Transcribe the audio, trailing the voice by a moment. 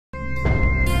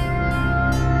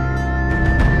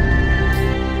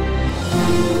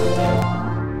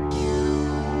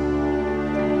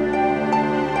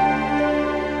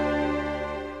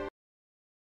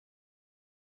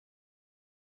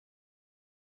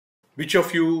Which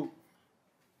of you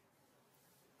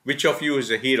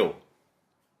is a hero?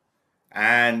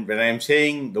 And when I'm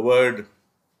saying the word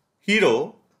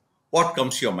hero, what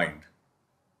comes to your mind?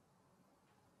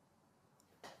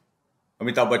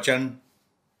 Amitabh Bachchan,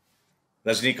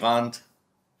 Rajnikant.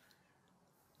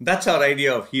 That's our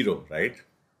idea of hero, right?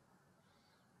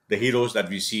 The heroes that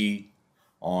we see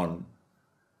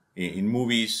in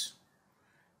movies.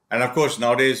 And of course,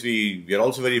 nowadays we are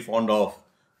also very fond of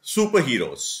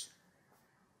superheroes,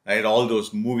 right? All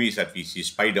those movies that we see,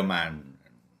 Spider-Man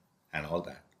and all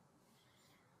that.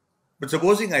 But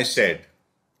supposing I said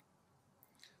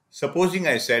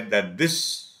that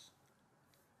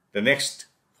the next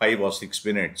 5 or 6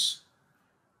 minutes,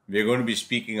 we're going to be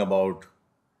speaking about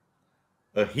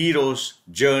a hero's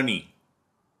journey.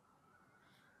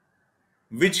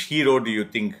 Which hero do you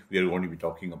think we are going to be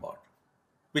talking about?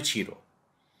 Which hero?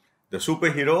 The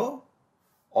superhero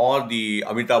or the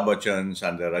Amitabh Bachchans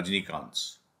and the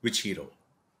Rajnikants? Which hero?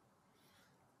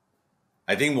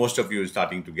 I think most of you are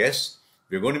starting to guess.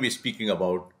 We're going to be speaking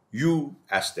about you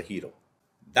as the hero.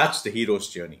 That's the hero's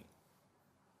journey.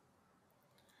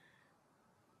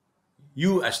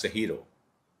 You as the hero.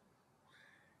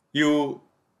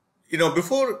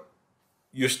 Before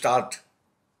you start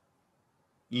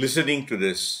listening to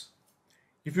this,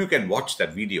 if you can watch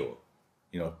that video,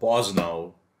 pause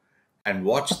now and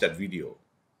watch that video.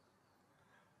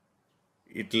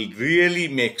 It will really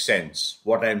make sense.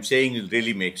 What I'm saying will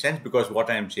really make sense, because what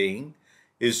I'm saying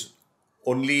is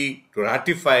only to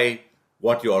ratify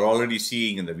what you are already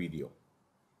seeing in the video.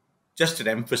 Just an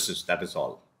emphasis, that is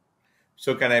all.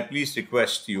 So can I please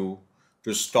request you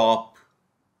to stop,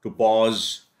 to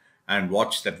pause and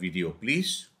watch that video,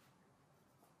 please?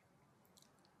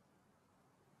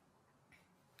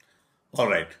 All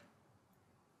right.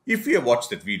 If you have watched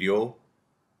that video,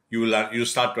 you'll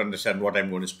start to understand what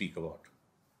I'm going to speak about.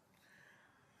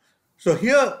 So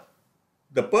here,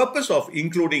 the purpose of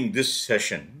including this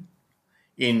session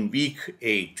in week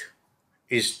 8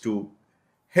 is to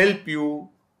help you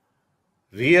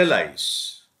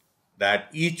realize that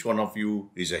each one of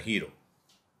you is a hero.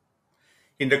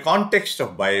 In the context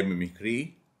of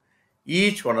biomimicry,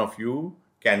 each one of you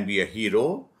can be a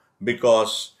hero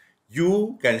because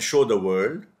you can show the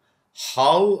world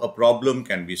how a problem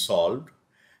can be solved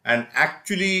and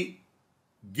actually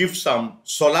give some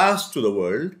solace to the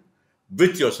world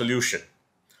with your solution.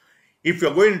 If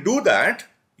you're going to do that,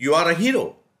 you are a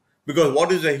hero. Because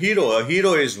what is a hero? A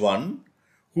hero is one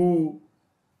who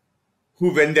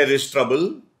when there is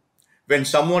trouble, when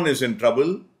someone is in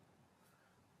trouble,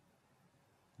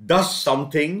 does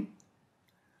something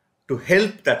to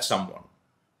help that someone.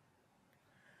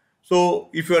 So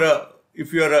if you're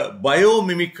a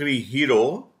biomimicry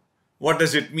hero, what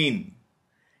does it mean?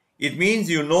 It means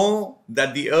you know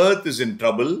that the earth is in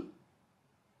trouble,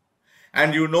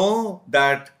 and you know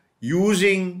that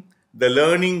using the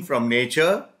learning from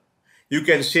nature, you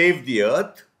can save the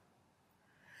earth.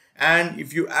 And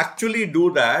if you actually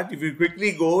do that, if you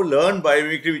quickly go learn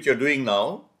biomimicry, which you're doing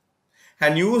now,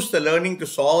 and use the learning to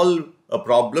solve a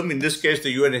problem, in this case,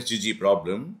 the UNSGG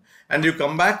problem, and you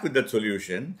come back with that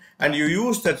solution, and you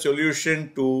use that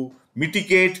solution to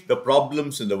mitigate the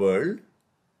problems in the world,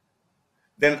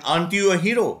 then aren't you a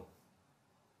hero?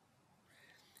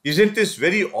 Isn't this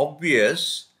very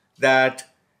obvious that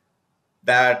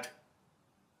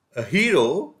a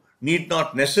hero need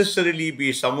not necessarily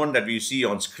be someone that we see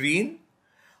on screen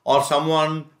or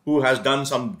someone who has done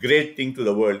some great thing to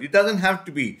the world? It doesn't have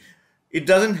to be. It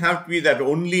doesn't have to be that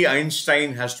only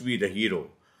Einstein has to be the hero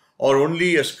or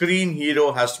only a screen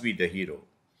hero has to be the hero.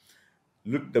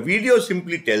 Look, the video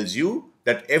simply tells you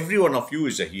that every one of you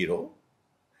is a hero.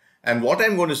 And what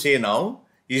I'm going to say now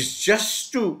is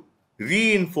just to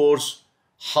reinforce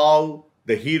how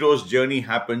the hero's journey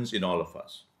happens in all of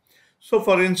us. So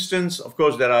for instance, of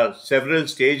course, there are several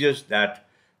stages that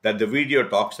the video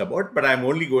talks about, but I'm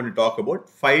only going to talk about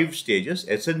 5 stages,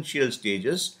 essential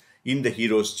stages in the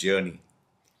hero's journey.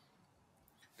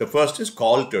 The first is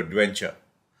call to adventure.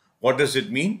 What does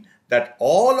it mean? That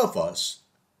all of us,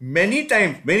 many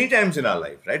times in our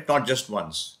life, right? Not just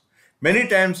once, many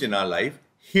times in our life,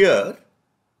 hear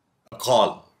a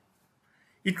call.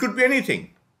 It could be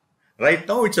anything. Right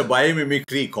now, it's a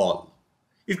biomimicry call.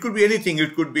 It could be anything.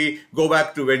 It could be go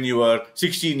back to when you were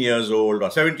 16 years old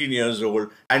or 17 years old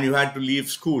and you had to leave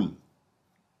school.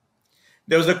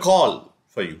 There was a call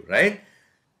for you, right?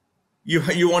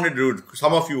 You wanted to do,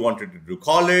 some of you wanted to do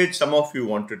college, some of you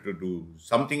wanted to do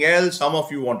something else, some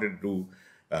of you wanted to do,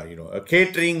 a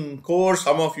catering course,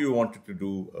 some of you wanted to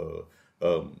do,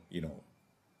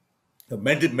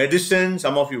 medicine,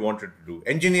 some of you wanted to do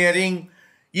engineering.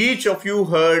 Each of you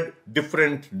heard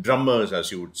different drummers,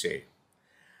 as you would say.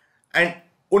 And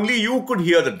only you could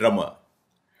hear the drummer.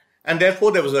 And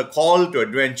therefore, there was a call to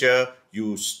adventure.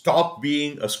 You stopped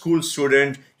being a school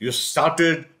student. You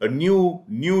started a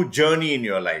new journey in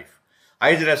your life,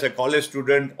 either as a college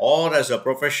student or as a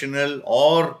professional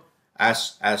or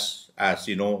as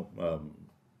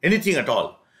anything at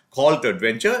all. Call to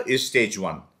adventure is stage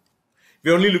 1.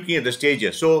 We're only looking at the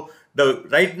stages. So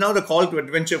right now, the call to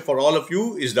adventure for all of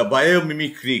you is the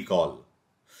biomimicry call.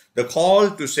 The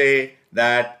call to say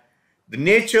that the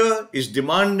nature is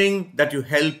demanding that you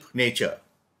help nature.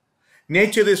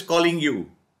 Nature is calling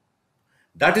you.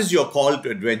 That is your call to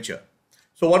adventure.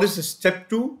 So what is the step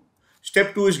 2?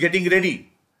 Step 2 is getting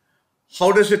ready.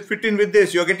 How does it fit in with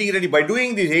this? You're getting ready. By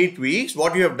doing these 8 weeks,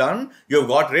 what you have done, you have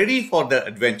got ready for the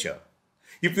adventure.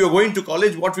 If you're going to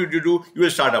college, what would you do? You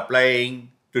will start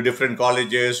applying to different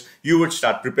colleges. You would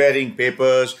start preparing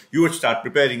papers. You would start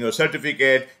preparing your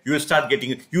certificate. You will start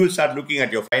looking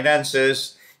at your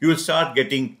finances. You will start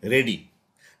getting ready.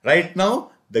 Right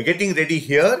now, the getting ready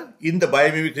here in the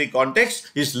biomimicry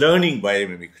context is learning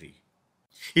biomimicry,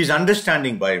 is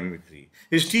understanding biomimicry,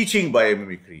 is teaching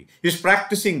biomimicry, is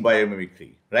practicing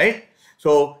biomimicry, right?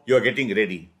 So you're getting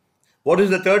ready. What is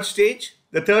the third stage?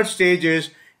 The third stage is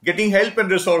getting help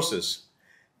and resources.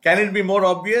 Can it be more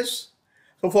obvious?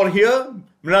 So for here,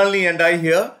 Mrinalini and I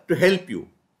here to help you.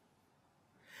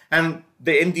 And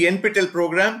in the NPTEL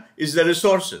program is the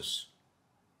resources.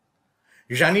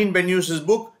 Janine Benyus's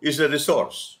book is a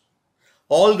resource.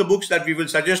 All the books that we will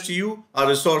suggest to you are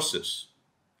resources.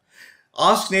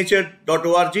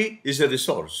 AskNature.org is a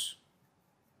resource.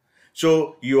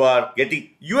 So you are getting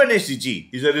UNSCG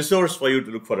is a resource for you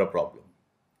to look for a problem.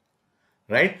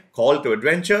 Right? Call to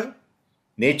adventure.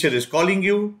 Nature is calling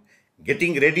you.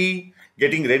 Getting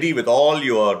ready with all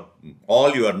your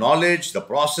knowledge, the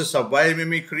process of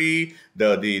biomimicry,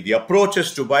 the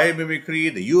approaches to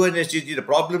biomimicry, the UNSCG, the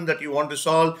problem that you want to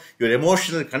solve, your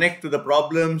emotional connect to the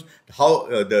problems, how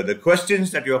the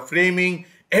questions that you are framing,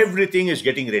 everything is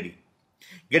getting ready.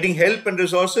 Getting help and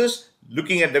resources,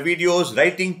 looking at the videos,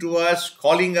 writing to us,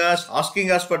 calling us,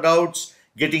 asking us for doubts,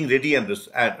 getting ready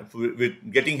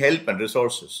with getting help and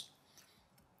resources.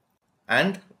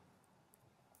 And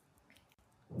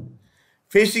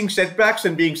facing setbacks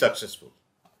and being successful.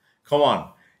 Come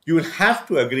on, you will have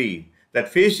to agree that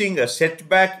facing a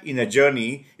setback in a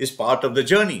journey is part of the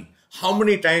journey. How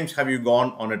many times have you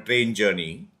gone on a train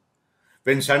journey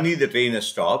when suddenly the train has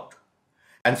stopped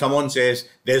and someone says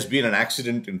there's been an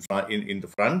accident in the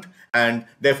front and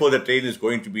therefore the train is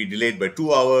going to be delayed by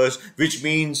 2 hours, which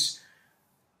means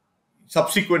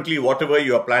subsequently whatever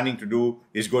you are planning to do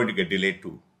is going to get delayed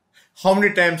too. How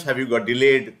many times have you got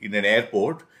delayed in an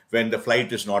airport when the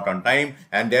flight is not on time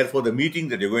and therefore the meeting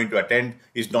that you're going to attend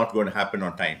is not going to happen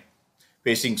on time?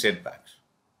 Facing setbacks.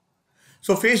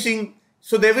 So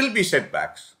there will be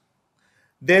setbacks.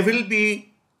 There will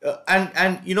be,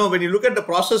 when you look at the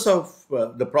process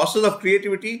of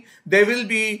creativity, there will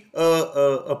be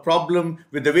a problem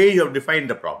with the way you have defined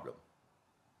the problem.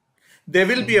 There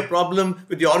will be a problem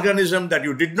with the organism that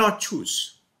you did not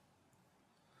choose.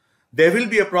 There will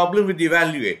be a problem with the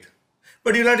evaluate.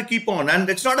 But you'll have to keep on. And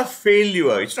it's not a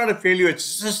failure. It's not a failure.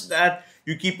 It's just that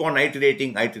you keep on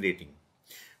iterating.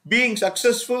 Being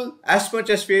successful as much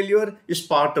as failure is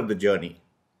part of the journey.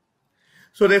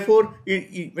 So therefore,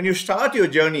 when you start your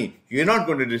journey, you're not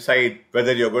going to decide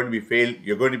whether you're going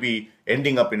to be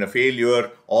ending up in a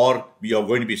failure or you're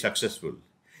going to be successful.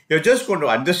 You're just going to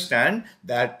understand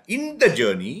that in the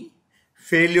journey,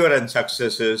 failure and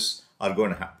successes are going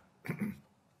to happen.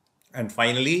 And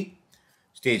finally,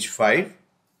 stage 5,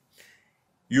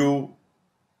 you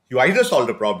either solve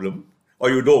the problem or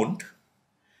you don't,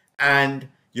 and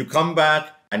you come back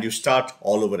and you start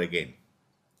all over again.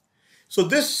 So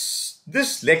this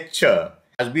lecture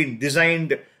has been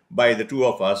designed by the two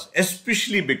of us,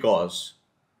 especially because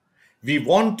we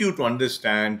want you to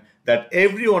understand that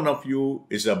every one of you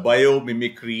is a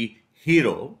biomimicry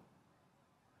hero,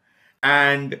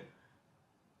 and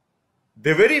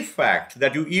the very fact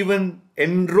that you even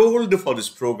enrolled for this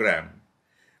program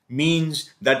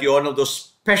means that you're one of those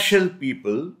special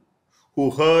people who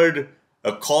heard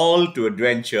a call to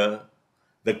adventure,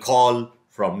 the call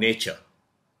from nature.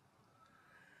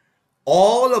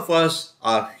 All of us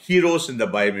are heroes in the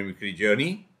biomimicry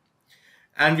journey,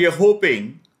 and we are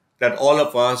hoping that all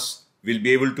of us will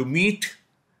be able to meet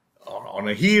on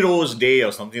a hero's day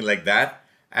or something like that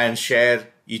and share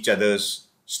each other's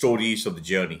stories of the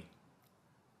journey.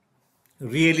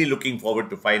 Really looking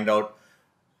forward to find out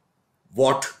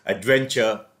what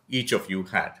adventure each of you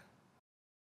had.